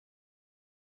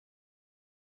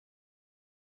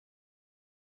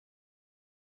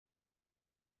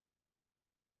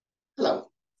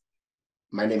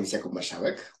My name is Jakub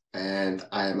Marszałek, and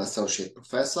I am Associate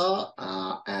Professor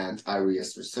and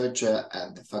ARIEES Researcher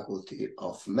at the Faculty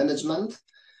of Management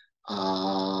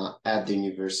at the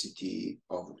University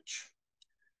of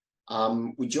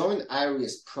Łódź. We joined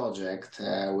ARIEES project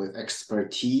with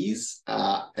expertise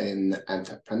in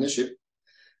entrepreneurship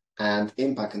and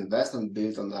impact investment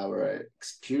built on our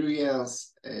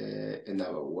experience in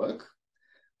our work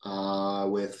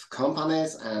with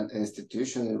companies and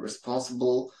institutions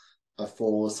responsible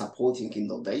for supporting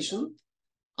innovation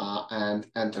and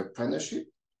entrepreneurship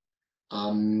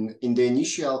in the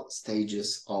initial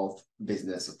stages of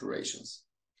business operations.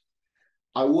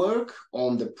 I work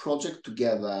on the project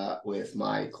together with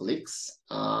my colleagues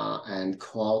and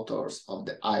co-authors of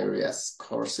the ARIEES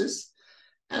courses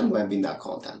and webinar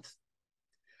content.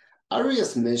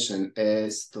 ARIEES' mission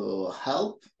is to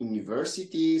help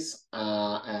universities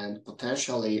and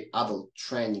potentially adult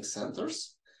training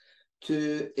centers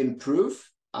to improve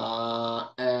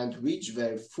and reach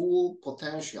their full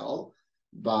potential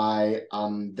by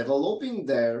developing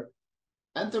their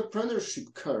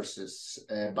entrepreneurship courses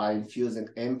by infusing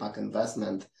impact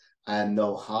investment and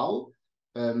know-how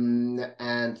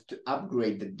and to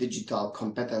upgrade the digital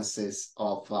competencies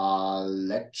of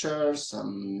lecturers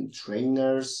and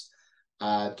trainers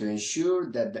to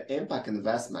ensure that the impact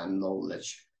investment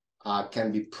knowledge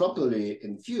can be properly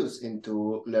infused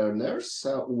into learners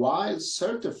while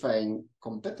certifying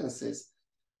competencies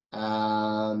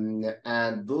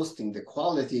and boosting the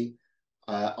quality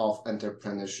of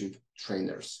entrepreneurship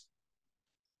trainers.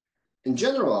 In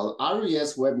general,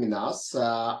 ARIEES webinars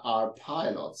are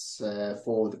pilots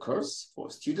for the course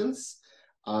for students,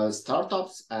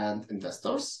 startups, and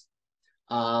investors.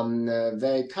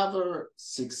 They cover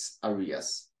 6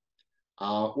 areas.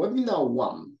 Webinar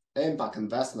 1, impact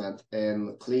investment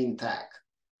in clean tech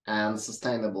and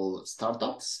sustainable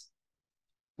startups.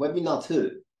 Webinar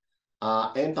 2,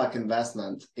 impact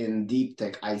investment in deep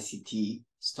tech ICT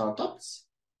startups.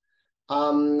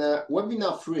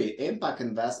 Webinar 3, impact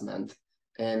investment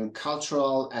in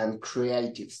cultural and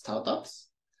creative startups.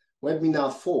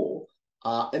 Webinar 4,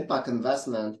 impact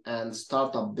investment and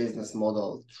startup business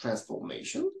model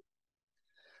transformation.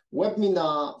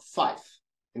 Webinar 5,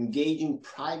 engaging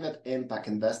private impact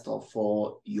investor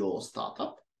for your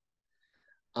startup.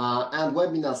 And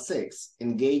webinar 6,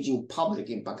 engaging public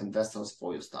impact investors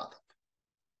for your startup.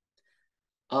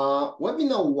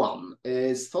 Webinar 1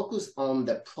 is focused on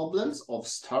the problems of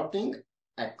starting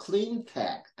a clean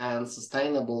tech and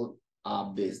sustainable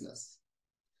business.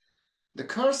 The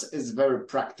course is very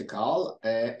practical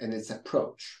in its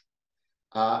approach.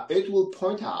 It will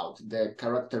point out the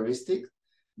characteristic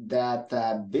that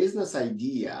a business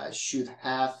idea should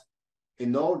have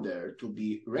in order to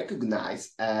be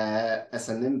recognized as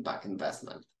an impact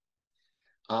investment.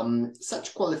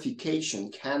 Such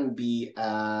qualification can be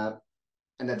an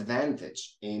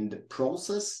advantage in the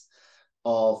process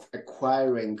of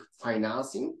acquiring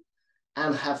financing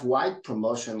and have wide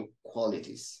promotion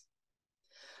qualities.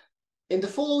 In the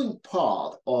following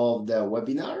part of the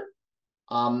webinar,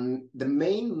 the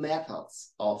main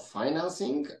methods of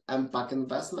financing impact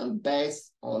investment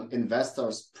based on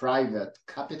investors' private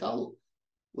capital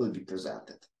will be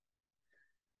presented.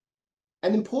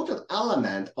 An important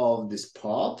element of this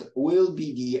part will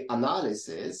be the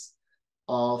analysis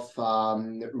of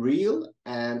real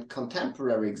and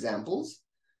contemporary examples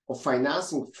of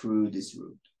financing through this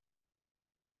route.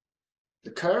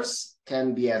 The course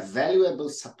can be a valuable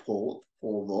support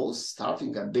for those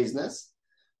starting a business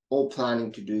or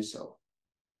planning to do so.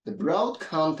 The broad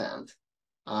content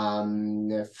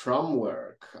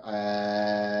framework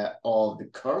of the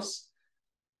course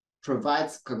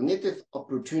provides cognitive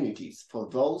opportunities for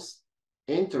those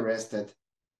interested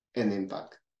in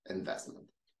impact investment.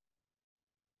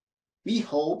 We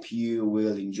hope you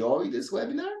will enjoy this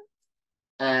webinar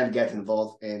and get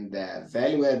involved in the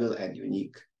valuable and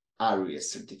unique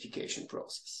ARIEES certification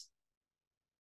process.